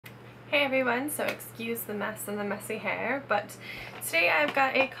Hey everyone, so excuse the mess and the messy hair, but today I've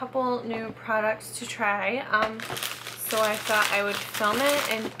got a couple new products to try. So I thought I would film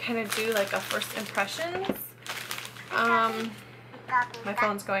it and kind of do like a first impressions. My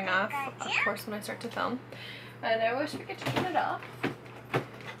phone's going off, of course, when I start to film, and I wish we could turn it off.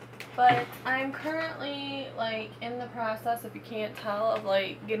 But I'm currently like in the process, if you can't tell, of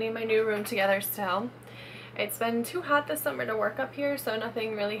like getting my new room together still. It's been too hot this summer to work up here, so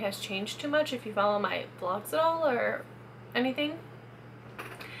nothing really has changed too much if you follow my vlogs at all or anything.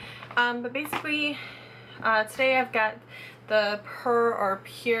 But basically, today I've got the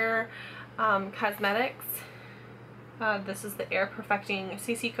Pure Cosmetics. This is the Air Perfecting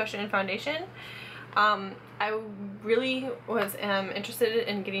CC Cushion Foundation. I really was interested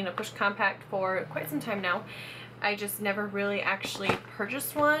in getting a push compact for quite some time now. I just never really actually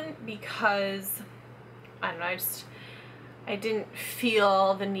purchased one because I don't know, I didn't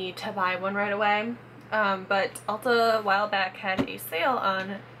feel the need to buy one right away. But Ulta a while back had a sale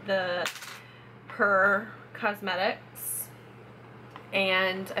on the Pure Cosmetics,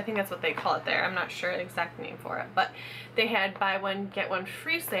 and I think that's what they call it there. I'm not sure the exact name for it, but they had buy one get one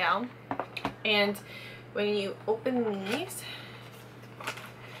free sale. And when you open these,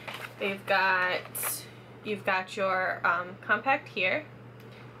 you've got your compact here.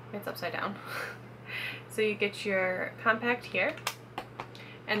 It's upside down. So you get your compact here,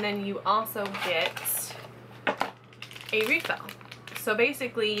 and then you also get a refill. So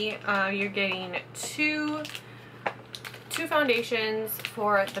basically, you're getting two foundations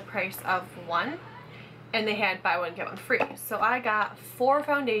for the price of one, and they had buy one get one free. So I got 4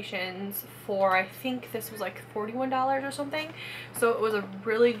 foundations for, I think this was like $41 or something. So it was a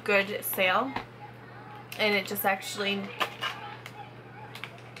really good sale, and it just actually,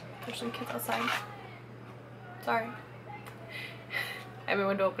 there's some kids outside. Sorry. I have my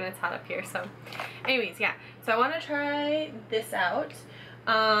window open, it's hot up here. So anyways, yeah. So I want to try this out.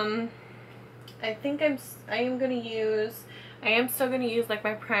 I think I am still going to use like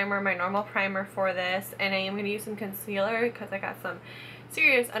my primer, my normal primer for this, and I am going to use some concealer because I got some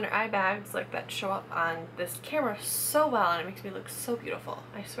serious under eye bags like that show up on this camera so well, and it makes me look so beautiful.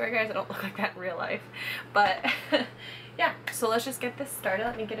 I swear guys, I don't look like that in real life. But yeah, so let's just get this started.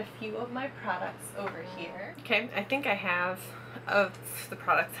 Let me get a few of my products over here. Okay, I think I have of the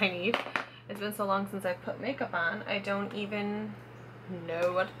products I need. It's been so long since I've put makeup on, I don't even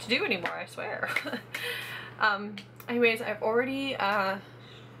know what to do anymore, I swear. Anyways, I've already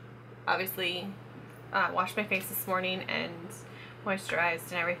obviously washed my face this morning and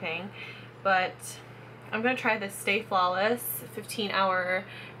moisturized and everything, but I'm going to try this Stay Flawless 15-hour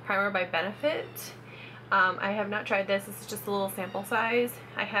primer by Benefit. I have not tried this. This is just a little sample size.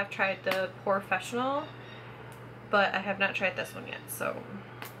 I have tried the Professional, but I have not tried this one yet. So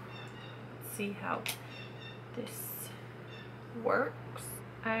let's see how this works.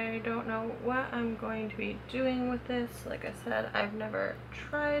 I don't know what I'm going to be doing with this. Like I said, I've never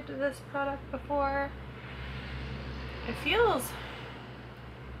tried this product before. It feels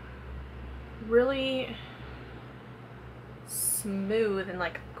really smooth and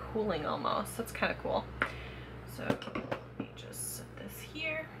like cooling almost. That's kind of cool. So let me just set this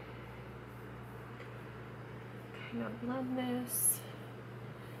here. Kind of blend this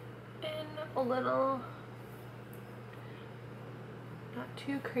in a little. Not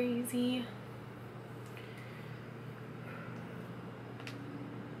too crazy.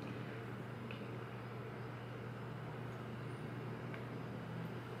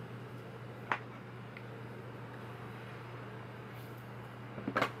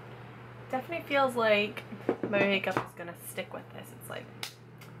 Definitely feels like my makeup is gonna stick with this. It's like,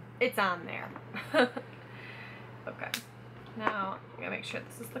 it's on there. Okay, now I gotta make sure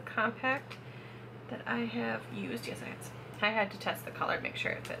this is the compact that I have used. Yes, I had to test the color, make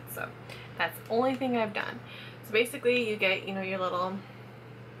sure it fits. So that's the only thing I've done. So basically you get, you know, your little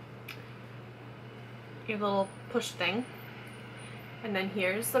push thing, and then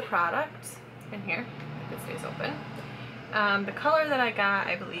here's the product in here. It stays open. The color that I got,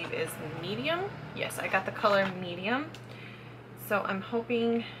 I believe, is medium. Yes, I got the color medium. So I'm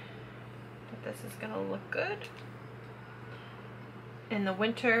hoping that this is gonna look good in the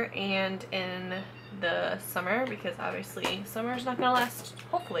winter and in the summer, because obviously summer is not gonna last,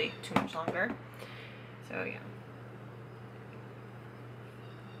 hopefully, too much longer. So yeah.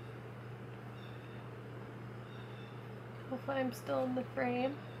 Hopefully I'm still in the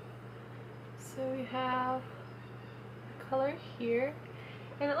frame. So we have color here,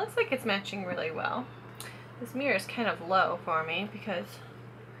 and it looks like it's matching really well. This mirror is kind of low for me because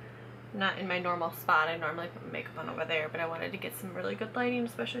not in my normal spot. I normally put makeup on over there, but I wanted to get some really good lighting,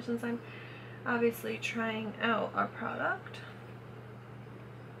 especially since I'm obviously trying out our product.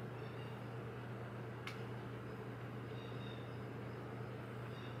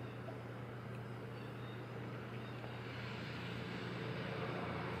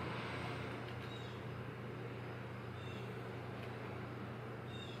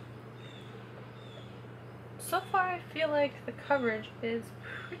 So far I feel like the coverage is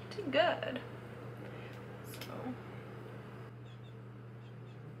pretty good. So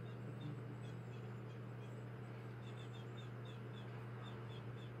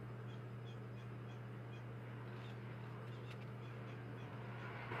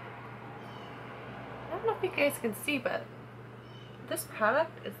I don't know if you guys can see, but this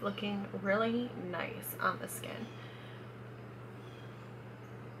product is looking really nice on the skin.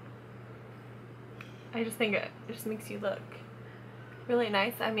 I just think it just makes you look really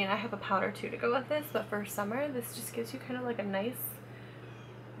nice. I mean, I have a powder too to go with this, but for summer, this just gives you kind of like a nice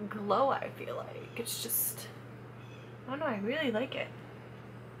glow, I feel like. It's just, I don't know, I really like it.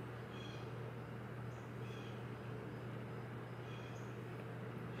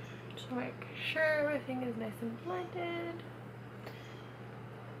 Just make sure everything is nice and blended.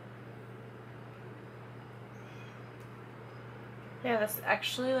 Yeah, this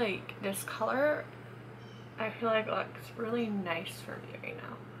actually, like, this color, I feel like looks really nice for me right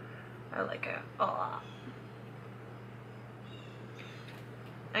now. I like it a lot.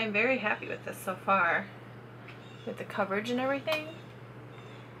 I'm very happy with this so far, with the coverage and everything.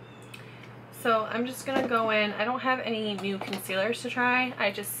 So I'm just gonna go in. I don't have any new concealers to try.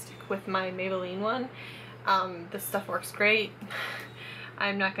 I just stick with my Maybelline one. This stuff works great.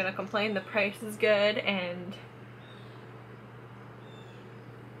 I'm not gonna complain. The price is good and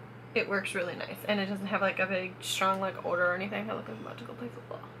it works really nice, and it doesn't have like a big strong like odor or anything. I look like I'm about to go play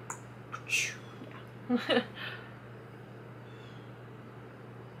football. Yeah.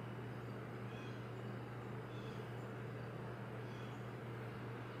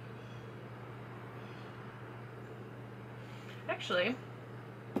 Actually,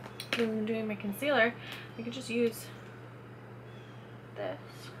 when I'm doing my concealer, I could just use this,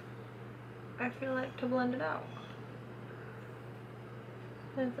 I feel like, to blend it out.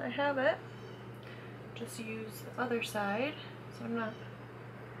 Since I have it, just use the other side so I'm not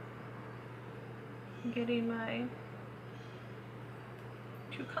getting my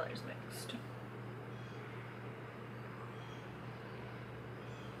two colors mixed.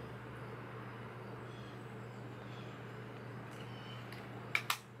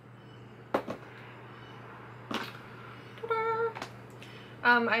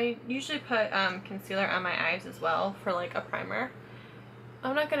 I usually put concealer on my eyes as well for like a primer.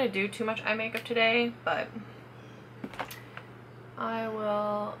 I'm not going to do too much eye makeup today, but I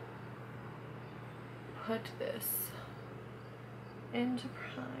will put this into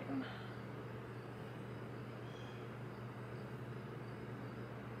prime.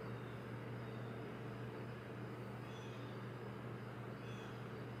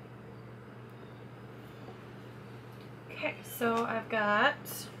 Okay, so I've got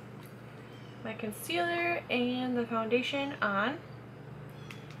my concealer and the foundation on.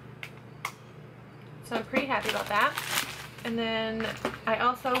 So I'm pretty happy about that. And then I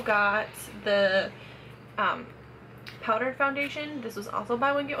also got the powdered foundation. This was also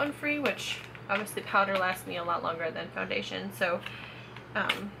buy one get one free, which obviously powder lasts me a lot longer than foundation. So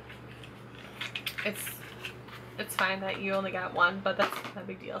it's fine that you only got one, but that's not a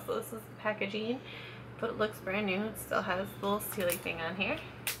big deal. So this is the packaging, but it looks brand new. It still has the little sealy thing on here.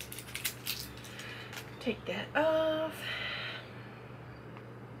 Take that off.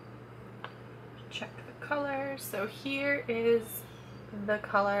 Check the color. So here is the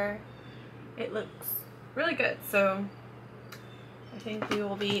color. It looks really good, so I think we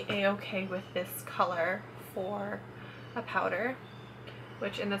will be a-okay with this color for a powder,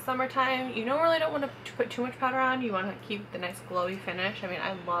 which in the summertime you don't really want to put too much powder on. You want to keep the nice glowy finish. I mean,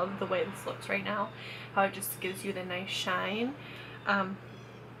 I love the way this looks right now, how it just gives you the nice shine,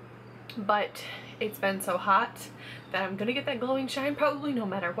 but it's been so hot that I'm gonna get that glowing shine probably no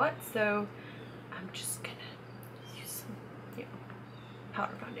matter what, so I'm just gonna use some, you know,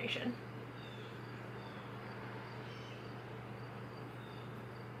 powder foundation.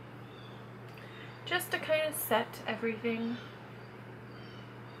 Just to kind of set everything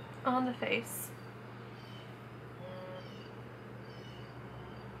on the face.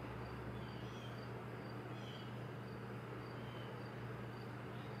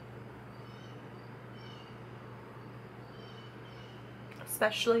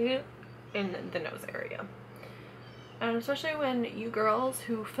 Especially in the nose area. And especially when you girls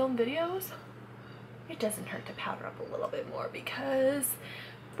who film videos, it doesn't hurt to powder up a little bit more, because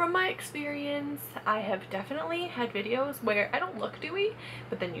from my experience, I have definitely had videos where I don't look dewy,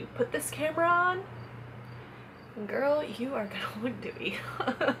 but then you put this camera on, and girl, you are gonna look dewy.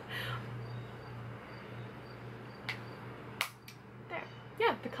 There.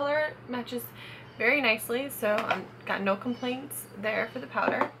 Yeah, the color matches very nicely, so I've got no complaints there for the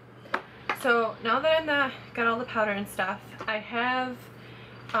powder. So now that I've got all the powder and stuff, I have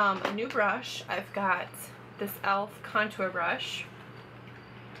a new brush. I've got this e.l.f. contour brush.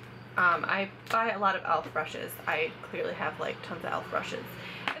 I buy a lot of e.l.f. brushes. I clearly have like tons of e.l.f. brushes,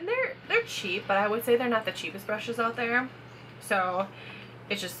 and they're cheap, but I would say they're not the cheapest brushes out there. So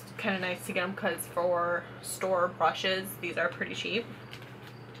it's just kind of nice to get them, because for store brushes, these are pretty cheap.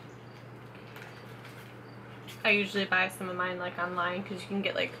 I usually buy some of mine like online, because you can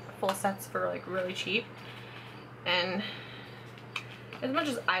get like full sets for like really cheap. And as much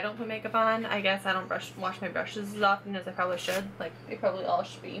as I don't put makeup on, I guess I don't wash my brushes as often as I probably should. Like, they probably all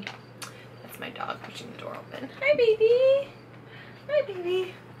should be. That's my dog pushing the door open. Hi, baby. Hi,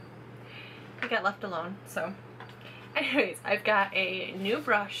 baby. I got left alone, so. Anyways, I've got a new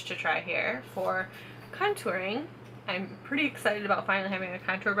brush to try here for contouring. I'm pretty excited about finally having a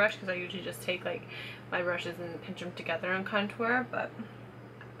contour brush, because I usually just take like my brushes and pinch them together and contour, but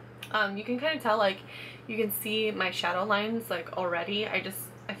you can kind of tell, like, you can see my shadow lines like already. I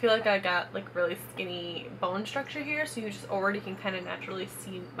feel like I got like really skinny bone structure here, so you just already can kind of naturally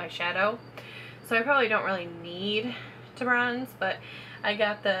see my shadow. So I probably don't really need to bronze, but I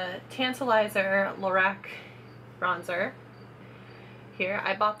got the Tantalizer Lorac bronzer here.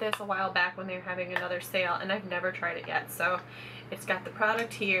 I bought this a while back when they were having another sale, and I've never tried it yet. So it's got the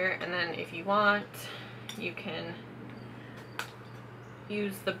product here, and then if you want, you can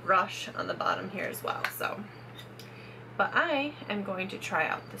use the brush on the bottom here as well. So, but I am going to try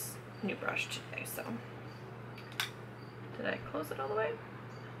out this new brush today. So, did I close it all the way?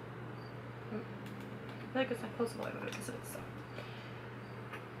 I feel like it's not closed all the way, but it is. So,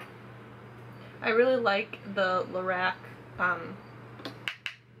 I really like the Lorac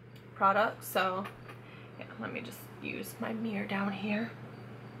product. So, yeah, let me just use my mirror down here.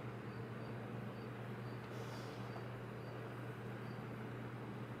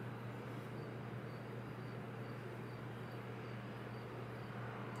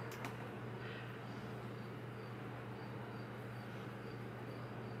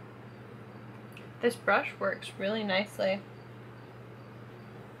 This brush works really nicely.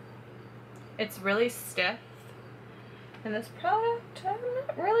 It's really stiff. And this product, I'm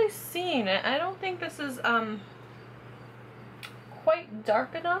not really seeing it. I don't think this is quite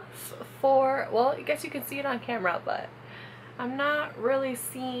dark enough for, well, I guess you can see it on camera, but I'm not really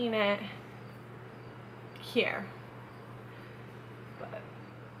seeing it here. But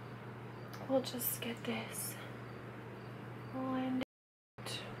we'll just get this blended.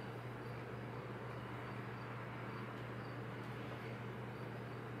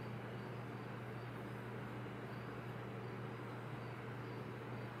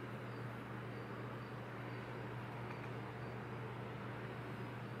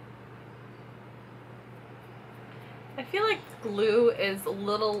 I feel like glue is a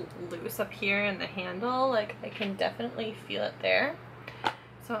little loose up here in the handle. Like, I can definitely feel it there.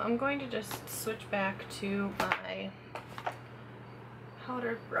 So I'm going to just switch back to my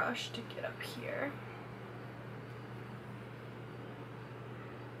powdered brush to get up here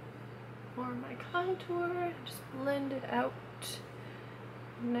for my contour. Just blend it out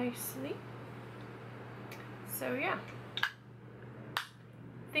nicely. So yeah,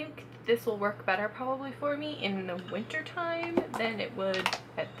 I think this will work better probably for me in the winter time than it would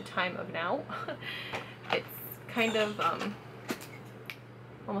at the time of now. It's kind of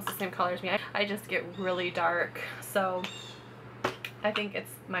almost the same color as me. I just get really dark, so I think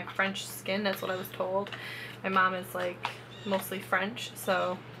it's my French skin. That's what I was told. My mom is like mostly French,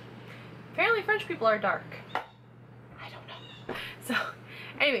 so apparently French people are dark. I don't know. So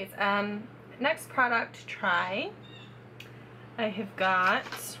anyways, next product to try, I have got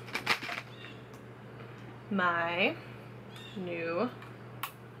my new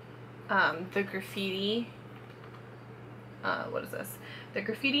the Graffiti what is this? The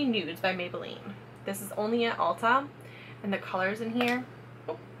Graffiti Nudes by Maybelline. This is only at Ulta, and the colors in here,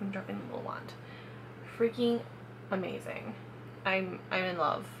 oh, I'm dropping the little wand, freaking amazing. I'm in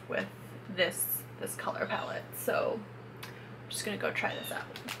love with this color palette, so I'm just gonna go try this out.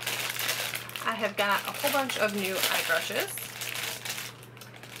 I have got a whole bunch of new eye brushes,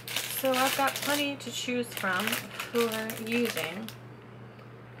 so I've got plenty to choose from for using.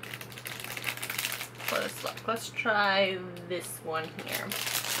 close look. Let's try this one here.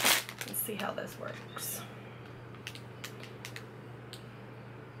 Let's see how this works.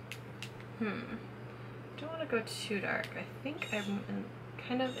 Don't want to go too dark. I think I'm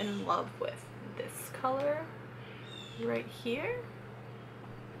kind of in love with this color right here.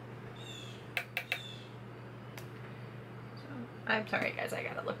 So, I'm sorry guys, I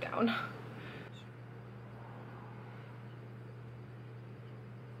gotta look down.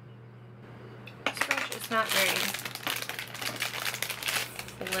 This brush is not very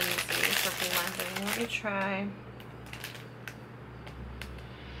flimsy for blending. Let me try.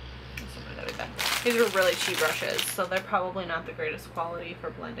 These are really cheap brushes, so they're probably not the greatest quality for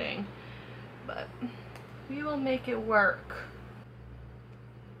blending, but we will make it work.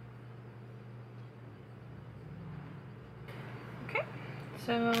 Okay,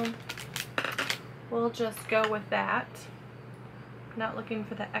 so we'll just go with that. Not looking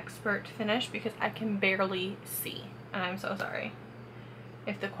for the expert finish because I can barely see, and I'm so sorry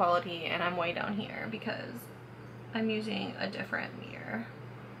if the quality, and I'm way down here because I'm using a different mirror.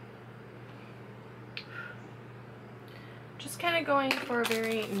 Just kind of going for a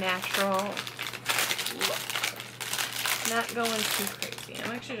very natural look. Not going too crazy.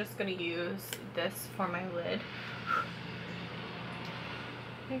 I'm actually just going to use this for my lid.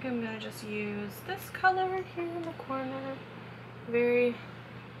 I think I'm going to just use this color here in the corner. Very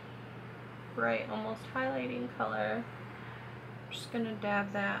bright, almost highlighting color. I'm just going to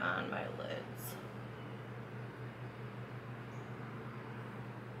dab that on my lids.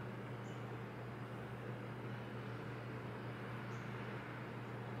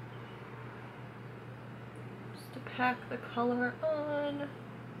 Pack the color on.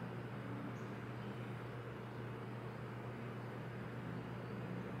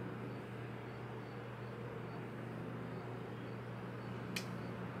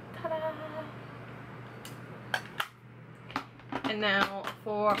 Ta-da! And now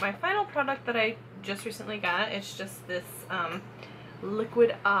for my final product that I just recently got, it's just this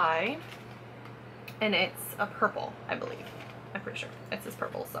liquid eye, and it's a purple, I believe. I'm pretty sure it's this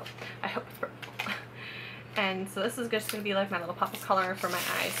purple, so I hope it's purple. And so this is just going to be like my little pop of color for my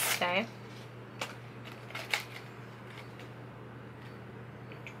eyes today.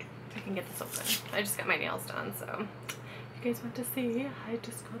 I can get this open. I just got my nails done, so if you guys want to see, I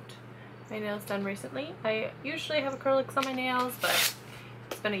just got my nails done recently. I usually have acrylics on my nails, but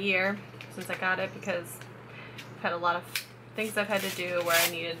it's been a year since I got it because I've had a lot of things I've had to do where I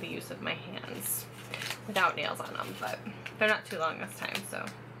needed the use of my hands without nails on them, but they're not too long this time, so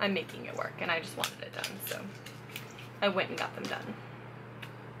I'm making it work, and I just wanted it done, so I went and got them done.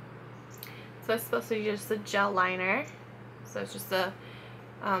 So it's supposed to be just a gel liner, so it's just a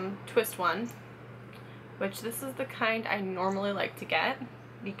twist one, which this is the kind I normally like to get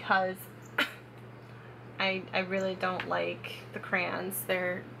because I really don't like the crayons.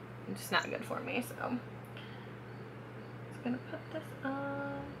 They're just not good for me, so I'm just gonna put this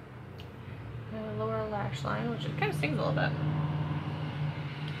on my lower lash line, which it kind of stings a little bit.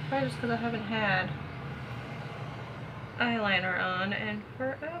 Probably just because I haven't had eyeliner on in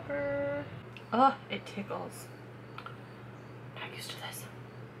forever. Oh, it tickles. Not used to this.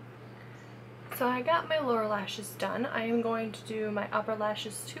 So I got my lower lashes done. I am going to do my upper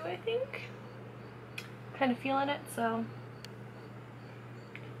lashes too, I think. Kind of feeling it, so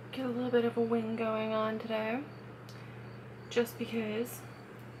get a little bit of a wing going on today. Just because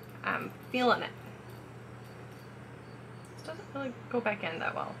I'm feeling it. Doesn't really go back in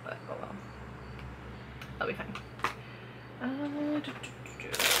that well, but oh well. That'll be fine. Maybe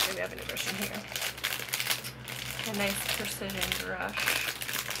I have a new brush in here. A nice precision brush.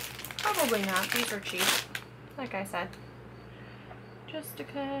 Probably not. These are cheap, like I said. Just to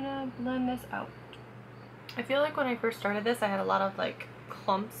kind of blend this out. I feel like when I first started this, I had a lot of like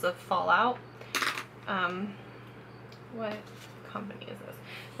clumps of fallout. What company is this?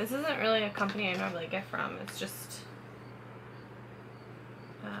 This isn't really a company I normally get from. It's just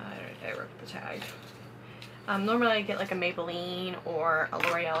I wrote the tag. Normally I get like a Maybelline or a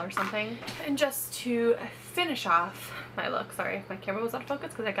L'Oreal or something. And just to finish off my look, sorry if my camera was out of focus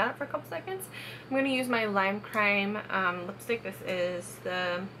because I got it for a couple seconds, I'm going to use my Lime Crime lipstick. This is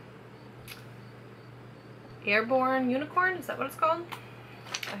the Airborne Unicorn, is that what it's called?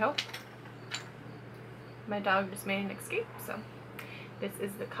 I hope. My dog just made an escape, so this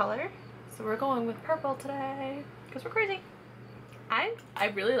is the color. So we're going with purple today because we're crazy. I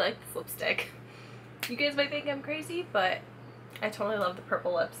really like this lipstick. You guys might think I'm crazy, but I totally love the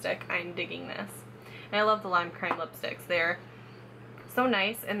purple lipstick. I'm digging this. And I love the Lime Crime lipsticks. They're so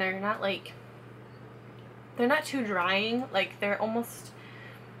nice, and they're not like, they're not too drying. Like, they're almost,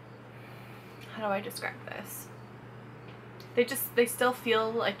 how how do I describe this? They still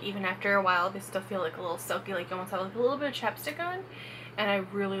feel like, even after a while, they still feel like a little silky, like you almost have like a little bit of chapstick on, and I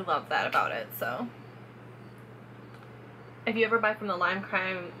really love that about it. So if you ever buy from the Lime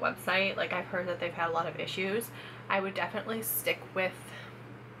Crime website, like I've heard that they've had a lot of issues, I would definitely stick with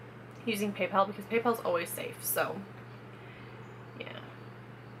using PayPal because PayPal's always safe. So yeah,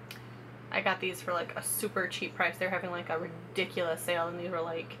 I got these for like a super cheap price. They're having like a ridiculous sale, and these were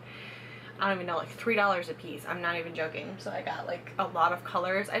like, I don't even know, like $3 a piece. I'm not even joking. So I got like a lot of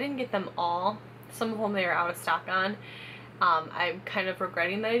colors. I didn't get them all. Some of them they were out of stock on. I'm kind of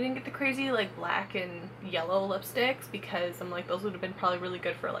regretting that I didn't get the crazy like black and yellow lipsticks, because I'm like, those would have been probably really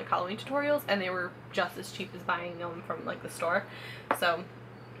good for like Halloween tutorials, and they were just as cheap as buying them from like the store. So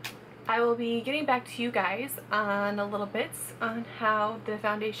I will be getting back to you guys on a little bits on how the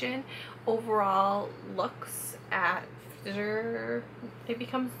foundation overall looks after it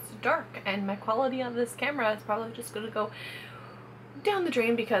becomes dark, and my quality on this camera is probably just going to go down the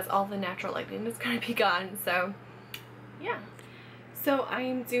drain because all the natural lighting is going to be gone. So yeah, so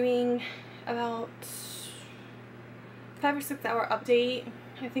I'm doing about 5 or 6 hour update.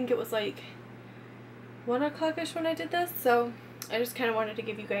 I think it was like 1 o'clock-ish when I did this, so I just kind of wanted to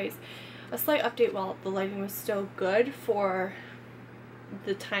give you guys a slight update while the lighting was still good for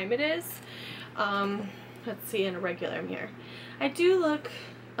the time it is. Let's see, in a regular mirror. I do look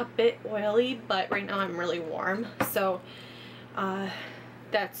a bit oily, but right now I'm really warm, so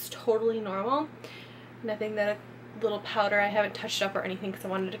that's totally normal. Nothing that a little powder I haven't touched up or anything, because I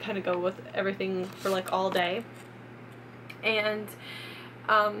wanted to kind of go with everything for like all day. And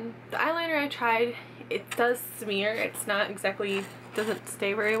the eyeliner I tried, it does smear. It's not exactly, doesn't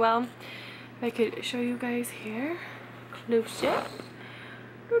stay very well. If I could show you guys here, close it.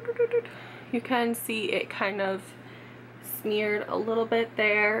 You can see it kind of smeared a little bit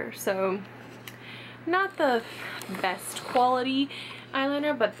there, so not the best quality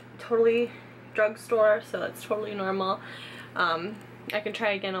eyeliner, but totally drugstore, so that's totally normal. I can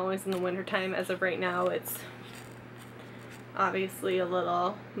try again always in the winter time. As of right now, it's obviously a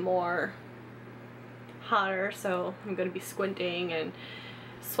little more hotter, so I'm going to be squinting and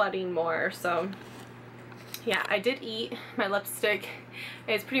sweating more. So yeah, I did eat. My lipstick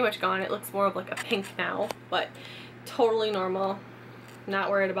is pretty much gone. It looks more of like a pink now, but totally normal. Not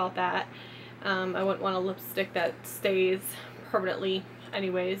worried about that. I wouldn't want a lipstick that stays permanently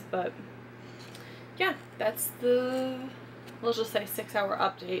anyways, but yeah, that's the, we'll just say 6 hour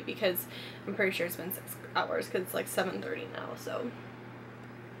update, because I'm pretty sure it's been 6 hours because it's like 7:30 now. So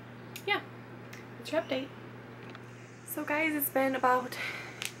yeah, that's your update. So guys, it's been about, what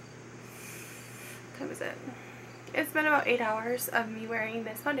time is it? It's been about 8 hours of me wearing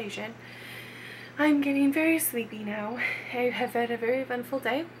this foundation. I'm getting very sleepy now. I have had a very eventful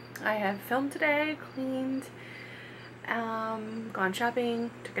day. I have filmed today, cleaned, gone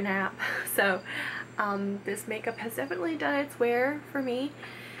shopping, took a nap. So this makeup has definitely done its wear for me,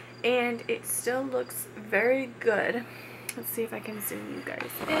 and it still looks very good. Let's see if I can zoom you guys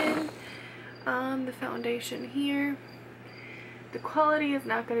in on the foundation here. The quality is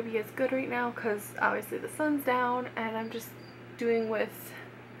not going to be as good right now because obviously the sun's down and I'm just doing with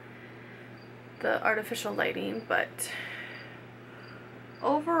the artificial lighting, but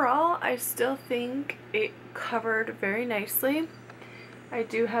overall I still think it covered very nicely. I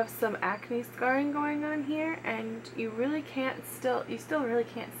do have some acne scarring going on here, and you still really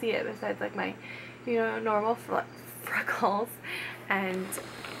can't see it besides like my, you know, normal freckles and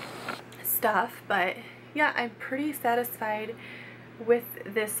stuff. But yeah, I'm pretty satisfied with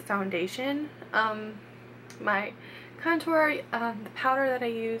this foundation. My contour, the powder that I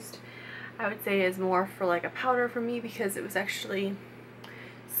used, I would say is more for like a powder for me, because it was actually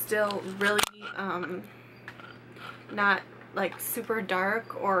still really not like super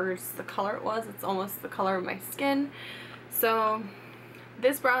dark, or the color it was, it's almost the color of my skin. So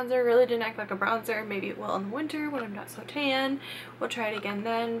this bronzer really didn't act like a bronzer. Maybe it will in the winter when I'm not so tan. We'll try it again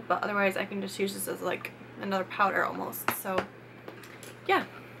then, but otherwise I can just use this as like another powder almost. So yeah,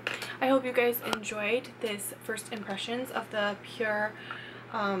 I hope you guys enjoyed this first impressions of the Pure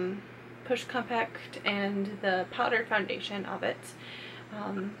Push Compact and the powdered foundation of it.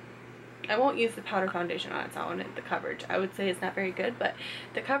 I won't use the powder foundation on its own. The coverage, I would say, is not very good, but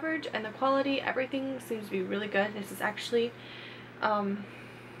the coverage and the quality, everything seems to be really good. This is actually, I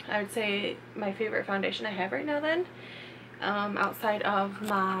would say, my favorite foundation I have right now then, outside of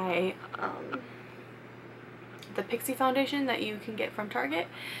my, the Pixie foundation that you can get from Target.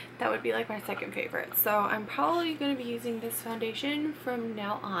 That would be like my second favorite. So I'm probably going to be using this foundation from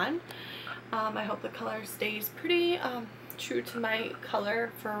now on. I hope the color stays pretty true to my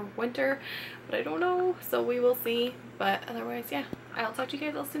color for winter, but I don't know, so we will see. But otherwise, yeah, I'll talk to you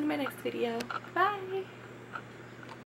guys all soon in my next video. Bye!